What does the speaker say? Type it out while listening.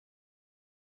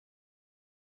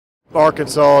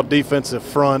Arkansas defensive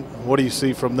front, what do you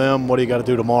see from them? What do you got to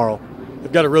do tomorrow?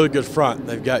 They've got a really good front.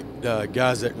 They've got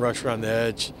guys that can rush around the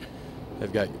edge.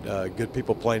 They've got good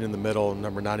people playing in the middle.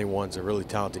 Number 91's a really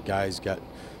talented guy.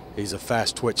 He's a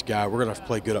fast twitch guy. We're going to have to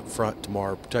play good up front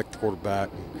tomorrow, protect the quarterback,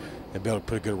 and be able to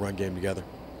put a good run game together.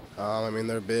 I mean,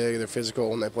 they're big, they're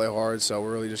physical, and they play hard, so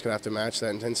we're really just going to have to match that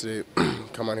intensity,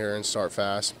 come on here and start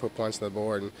fast, put points on the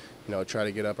board, and try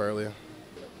to get up early.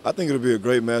 I think it'll be a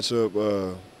great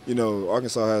matchup.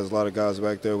 Arkansas has a lot of guys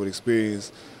back there with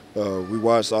experience. We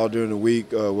watched all during the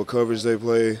week what coverage they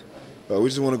play. We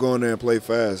just want to go in there and play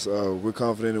fast. We're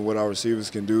confident in what our receivers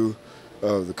can do.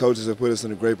 The coaches have put us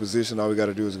in a great position. All we got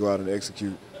to do is go out and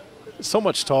execute. So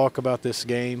much talk about this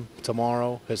game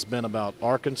tomorrow has been about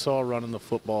Arkansas running the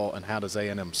football and how does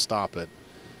A&M stop it.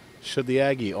 Should the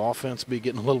Aggie offense be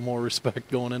getting a little more respect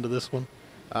going into this one?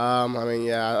 I mean,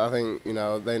 yeah, I think, they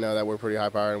know that we're pretty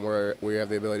high-powered and we have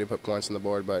the ability to put points on the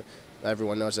board, but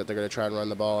everyone knows that they're going to try and run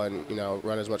the ball and,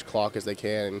 run as much clock as they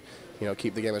can and,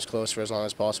 keep the game as close for as long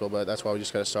as possible, but that's why we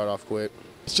just got to start off quick.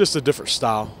 It's just a different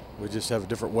style. We just have a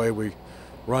different way we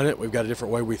run it. We've got a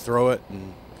different way we throw it,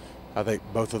 and I think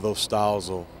both of those styles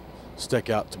will stick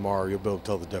out tomorrow. You'll be able to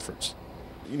tell the difference.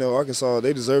 Arkansas,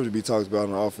 they deserve to be talked about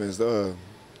on offense.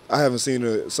 I haven't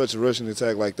seen such a rushing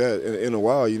attack like that in a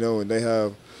while, and they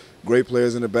have great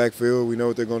players in the backfield. We know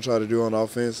what they're going to try to do on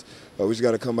offense. We just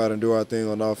got to come out and do our thing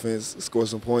on offense, score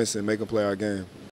some points, and make them play our game.